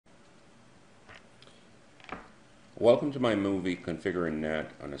Welcome to my movie Configuring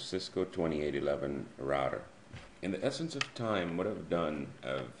NAT on a Cisco 2811 router. In the essence of time, what I've done,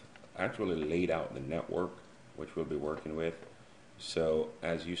 I've actually laid out the network which we'll be working with. So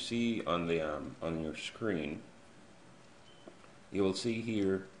as you see on the on your screen, you will see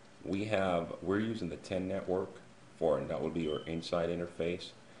here we're using the 10 network for, and that will be your inside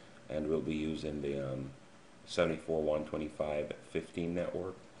interface, and we'll be using the 74.125.15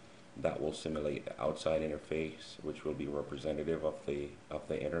 network. That will simulate the outside interface, which will be representative of the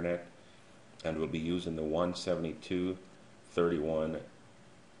internet, and we'll be using the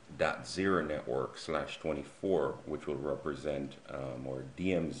 172.31.0 network /24, which will represent or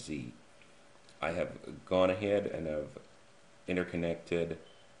DMZ. I have gone ahead and have interconnected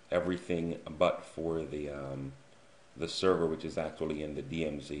everything but for the server, which is actually in the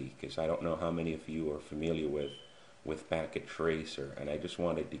DMZ, because I don't know how many of you are familiar with Packet Tracer, and I just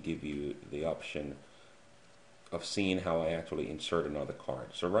wanted to give you the option of seeing how I actually insert another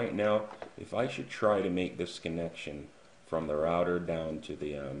card. So right now, if I should try to make this connection from the router down to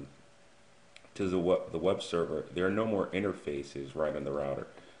the web server, there are no more interfaces right on the router.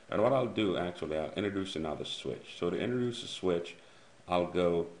 And what I'll do, actually, I'll introduce another switch. So to introduce a switch, I'll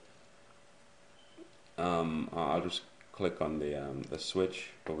go, I'll just click on the switch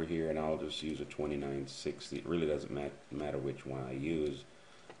over here, and I'll just use a 2960. It really doesn't matter which one I use,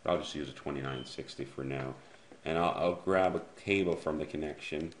 but I'll just use a 2960 for now. And I'll grab a cable from the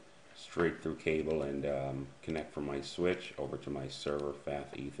connection, straight through cable, and connect from my switch over to my server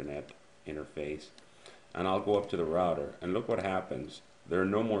FAT Ethernet interface. And I'll go up to the router, and look what happens. There are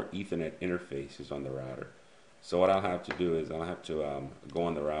no more Ethernet interfaces on the router. So what I'll have to do is I'll have to go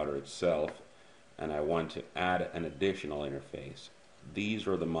on the router itself, and I want to add an additional interface. These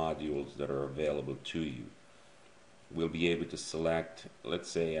are the modules that are available to you. We'll be able to select, let's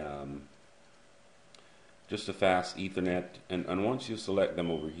say, just a fast Ethernet, and once you select them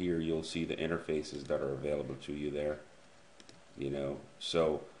over here, you'll see the interfaces that are available to you there.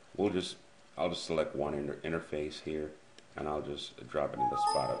 So I'll just select one interface here, and I'll just drop it in the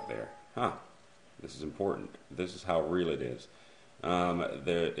spot up there. This is important. This is how real it is.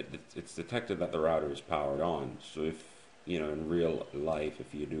 It's detected that the router is powered on. So if in real life,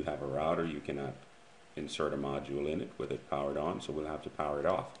 if you do have a router, you cannot insert a module in it with it powered on, so we'll have to power it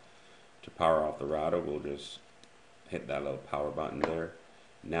off. To power off the router, we'll just hit that little power button there.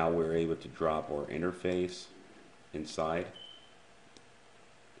 Now we're able to drop our interface inside.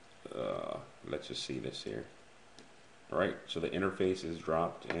 Let's just see this here. Alright, so the interface is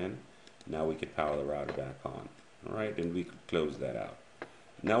dropped in. Now we could power the router back on. Alright, and we could close that out.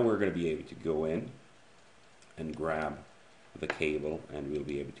 Now we're going to be able to go in and grab the cable, and we'll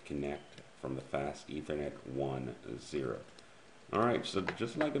be able to connect from the fast Ethernet 1.0. Alright, so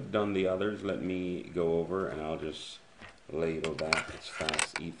just like I've done the others, let me go over and I'll just label that as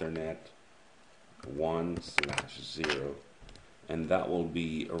fast Ethernet 1/0, and that will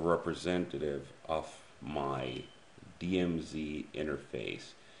be a representative of my DMZ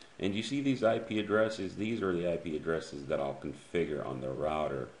interface. And you see these IP addresses? These are the IP addresses that I'll configure on the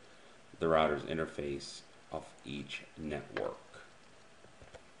router's interface of each network.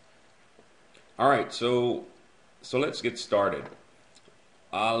 Alright, so let's get started.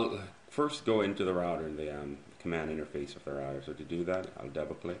 I'll first go into the router, the command interface of the router. So to do that, I'll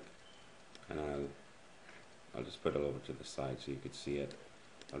double click, and I'll just put it over to the side so you can see it.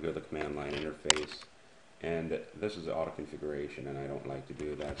 I'll go to the command line interface. And this is the auto configuration, and I don't like to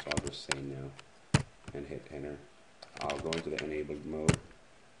do that, so I'll just say no and hit enter. I'll go into the enabled mode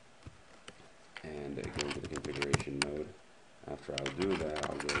and go into the configuration mode. After I'll do that,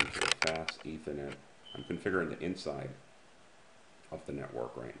 I'll go into the fast Ethernet. I'm configuring the inside of the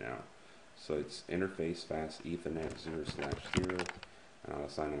network right now. So it's interface fast Ethernet 0/0, and I'll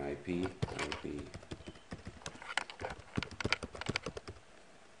assign an IP.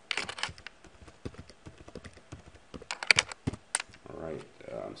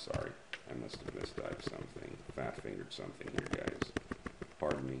 I'm sorry, I must have mistyped something, fat-fingered something here, guys.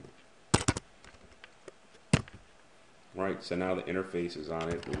 Pardon me. Right, so now the interface is on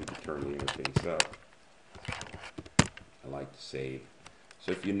it. We need to turn the interface up. I like to save.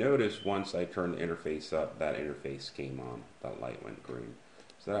 So if you notice, once I turn the interface up, that interface came on. That light went green.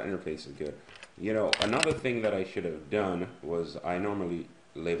 So that interface is good. Another thing that I should have done was I normally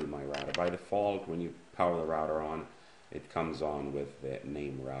label my router. By default, when you power the router on, it comes on with the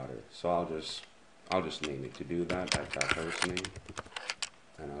name router. So I'll just name it. To do that, I've got host name,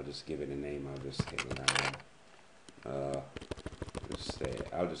 and I'll just give it a name. I'll just say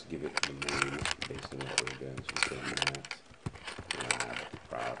I'll just give it the name based on what we're doing. So say NAT lab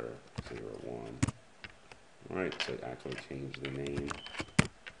router 01. Alright, so actually change the name,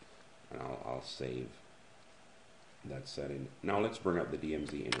 and I'll save that setting. Now let's bring up the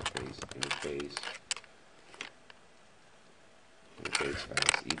DMZ interface. Interface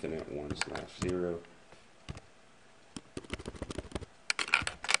fast Ethernet 1/0.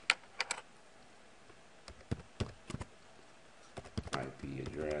 IP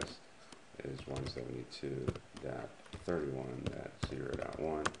address is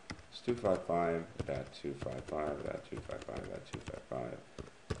 172.31.0.1. It's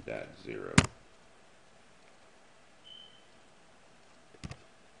 255.255.255.255.0.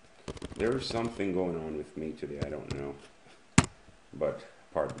 There's something going on with me today, I don't know, but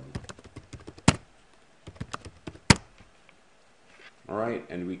pardon me. Alright,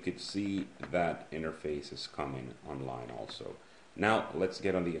 and we could see that interface is coming online also. Now let's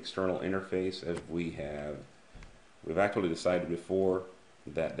get on the external interface. As we've actually decided before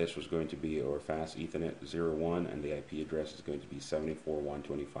that this was going to be our fast Ethernet 01, and the IP address is going to be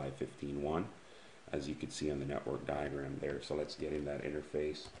 74.125.15.1, as you can see on the network diagram there. So let's get in that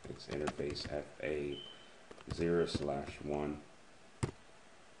interface. It's interface FA 0/1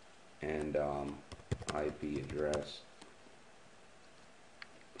 and IP address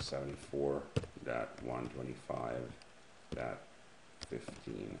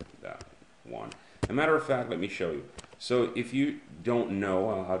 74.125.15.1. As a matter of fact, let me show you. So if you don't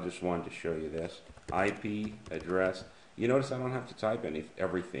know, I just wanted to show you this. IP address. You notice I don't have to type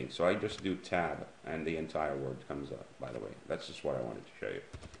everything. So I just do tab and the entire word comes up, by the way. That's just what I wanted to show you.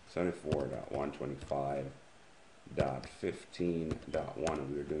 74.125.15.1.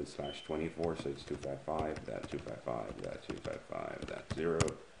 We were doing /24, so it's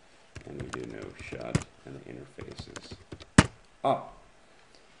 255.255.255.0. And we do no shut, and the interface is up.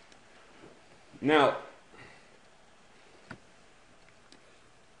 Now,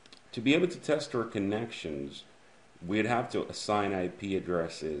 to be able to test our connections, we'd have to assign IP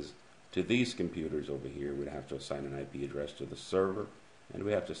addresses to these computers over here. We'd have to assign an IP address to the server, and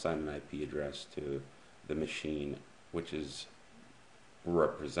we have to assign an IP address to the machine, which is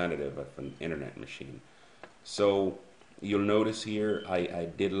representative of an internet machine. So you'll notice here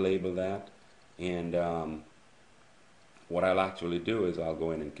I did label that, and what I'll actually do is I'll go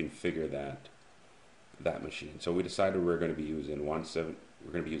in and configure that machine. So we decided we're going to be using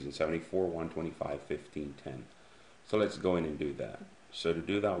 74.125.15.10. So let's go in and do that. So to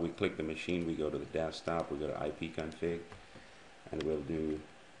do that, we click the machine, we go to the desktop, we go to IP config, and we'll do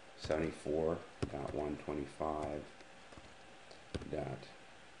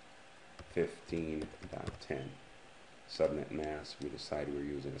 74.125.15.10. Subnet mask, we decided we're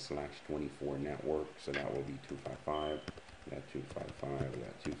using a /24 network, so that will be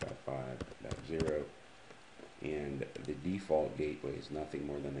 255.255.255.0. And the default gateway is nothing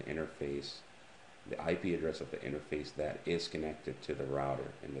more than the interface, the IP address of the interface that is connected to the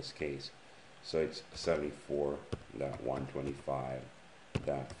router in this case. So it's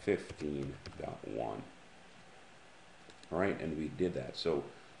 74.125.15.1. Alright, and we did that. So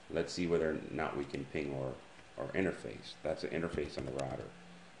let's see whether or not we can ping our interface. That's an interface on the router.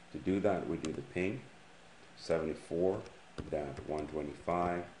 To do that, we do the ping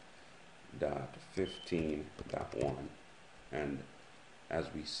 74.125.15.1, and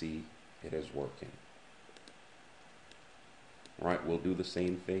as we see, it is working. Alright, we'll do the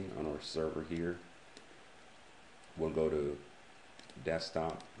same thing on our server here. We'll go to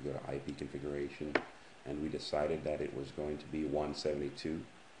desktop, go to IP configuration, and we decided that it was going to be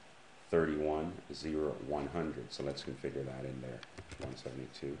 172.31.0.100. So let's configure that in there.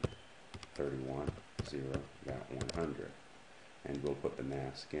 172.31.0.100. And we'll put the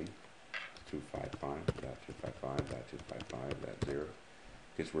mask in 255.255.255.0,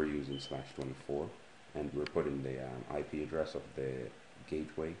 because we're using /24, and we're putting the IP address of the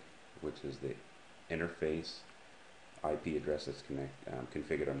gateway, which is the interface IP address that's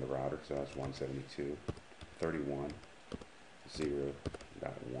configured on the router. So that's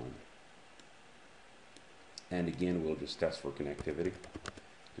 172.31.0.1. And again, we'll just test for connectivity.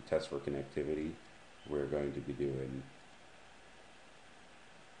 To test for connectivity, we're going to be doing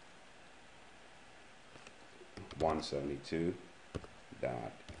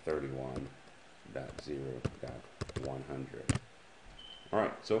 172.31.0.100.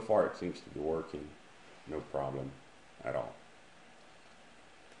 Alright, so far it seems to be working, no problem at all.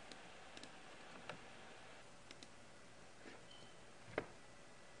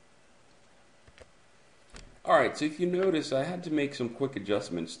 Alright, so if you notice, I had to make some quick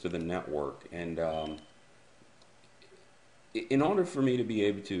adjustments to the network, and in order for me to be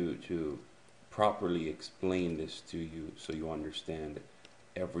able to properly explain this to you so you understand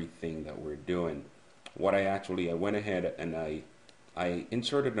everything that we're doing, what I went ahead and I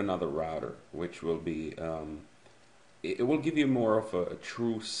inserted another router, which will be it will give you more of a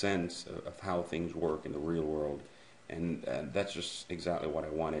true sense of how things work in the real world, and that's just exactly what I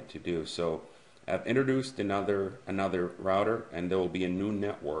wanted to do. So I've introduced another router, and there will be a new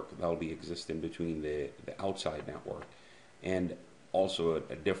network that will be existing between the outside network, and also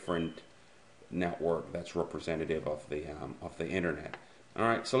a different network that's representative of the internet. All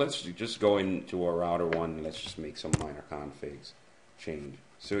right, so let's just go into our router one, and let's just make some minor configs change.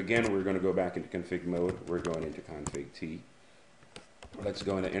 So again, we're going to go back into config mode. We're going into config T. Let's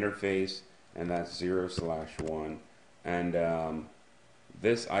go into interface, and that's 0/1. And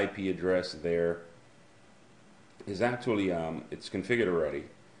this IP address there is actually it's configured already.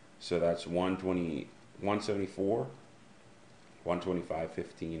 So that's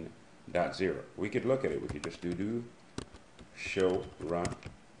 174.125.15.0. We could look at it. We could just do show run,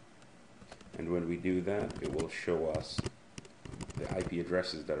 and when we do that, it will show us the IP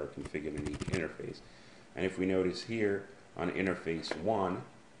addresses that are configured in each interface. And if we notice here on interface 1,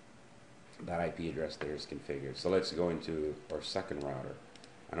 that IP address there is configured. So let's go into our second router.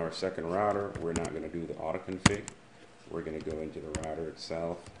 On our second router, we're not going to do the auto config. We're going to go into the router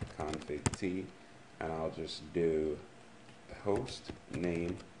itself, config T, and I'll just do the host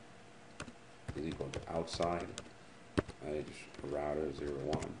name is equal to outside. Just router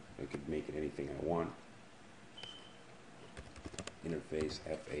 01. I could make it anything I want. Interface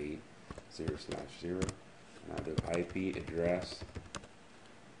FA 0/0, and I'll do IP address.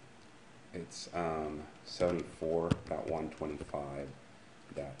 It's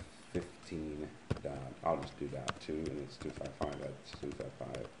 74.125.15. I'll just do .2, and it's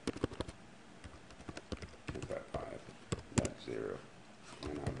 255.255.0,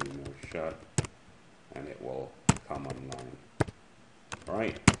 and I'll do no shut, and it will come online. All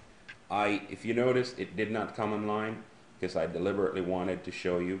right. If you notice, it did not come online because I deliberately wanted to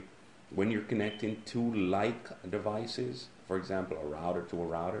show you when you're connecting two like devices, for example, a router to a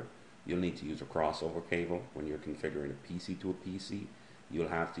router, you'll need to use a crossover cable. When you're configuring a PC to a PC, you'll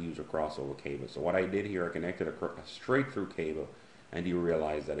have to use a crossover cable. So what I did here, I connected a straight through cable, and you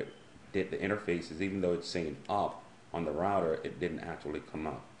realize that it did the interfaces, even though it's saying up on the router, it didn't actually come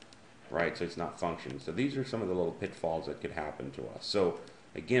up, right? So it's not functioning. So these are some of the little pitfalls that could happen to us. So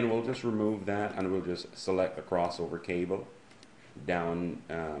again, we'll just remove that, and we'll just select the crossover cable down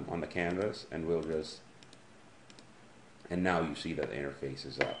on the canvas, and we'll just, and now you see that the interface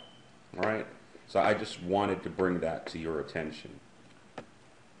is up. All right, so I just wanted to bring that to your attention.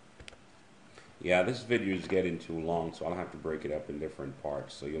 Yeah, this video is getting too long, so I'll have to break it up in different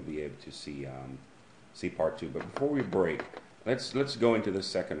parts, so you'll be able to see part 2. But before we break, let's go into the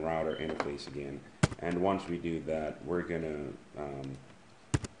second router interface again, and once we do that, we're gonna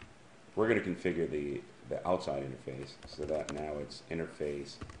configure the outside interface so that now it's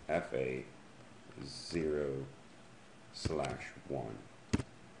interface FA 0/1,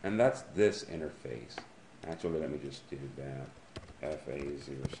 and that's this interface. Actually, let me just do that, FA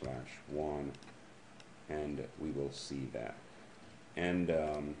 0/1, and we will see that. And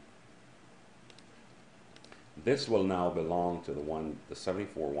this will now belong to the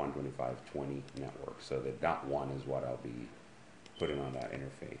 74.125.20 network. So the .1 is what I'll be putting on that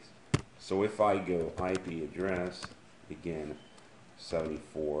interface. So if I go IP address, again,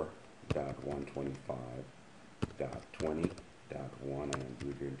 74.125.20.1, and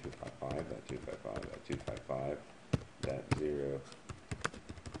we're doing 255.255.255.0.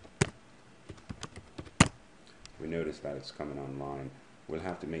 We notice that it's coming online. We'll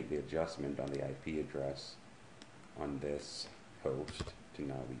have to make the adjustment on the IP address on this host to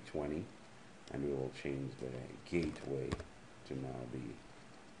now be 20, and we will change the gateway to now be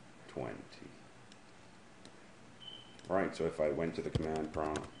 20. Right, so if I went to the command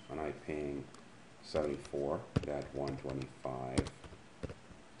prompt and I ping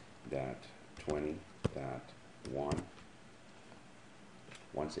 74.125.20.1,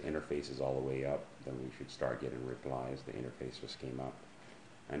 once the interface is all the way up, then we should start getting replies. The interface just came up,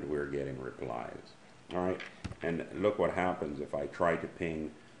 and we're getting replies. All right, and look what happens if I try to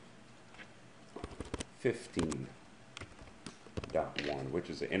ping 15.1, which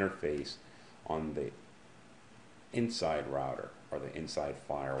is the interface on the inside router or the inside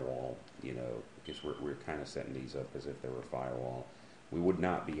firewall, you know, because we're kind of setting these up as if they were firewall. We would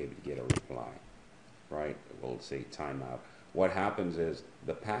not be able to get a reply, right? We'll say timeout. What happens is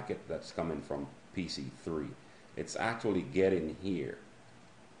the packet that's coming from PC3, it's actually getting here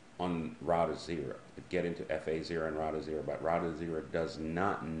on router 0. It get into FA0 and router 0, but router 0 does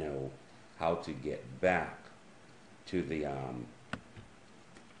not know how to get back to the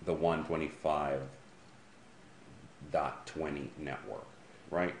 125 .20 network,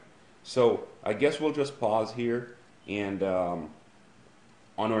 right? So I guess we'll just pause here, and on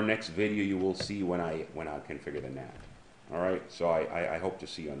our next video you will see when I configure the NAT. All right, so I hope to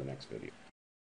see you on the next video.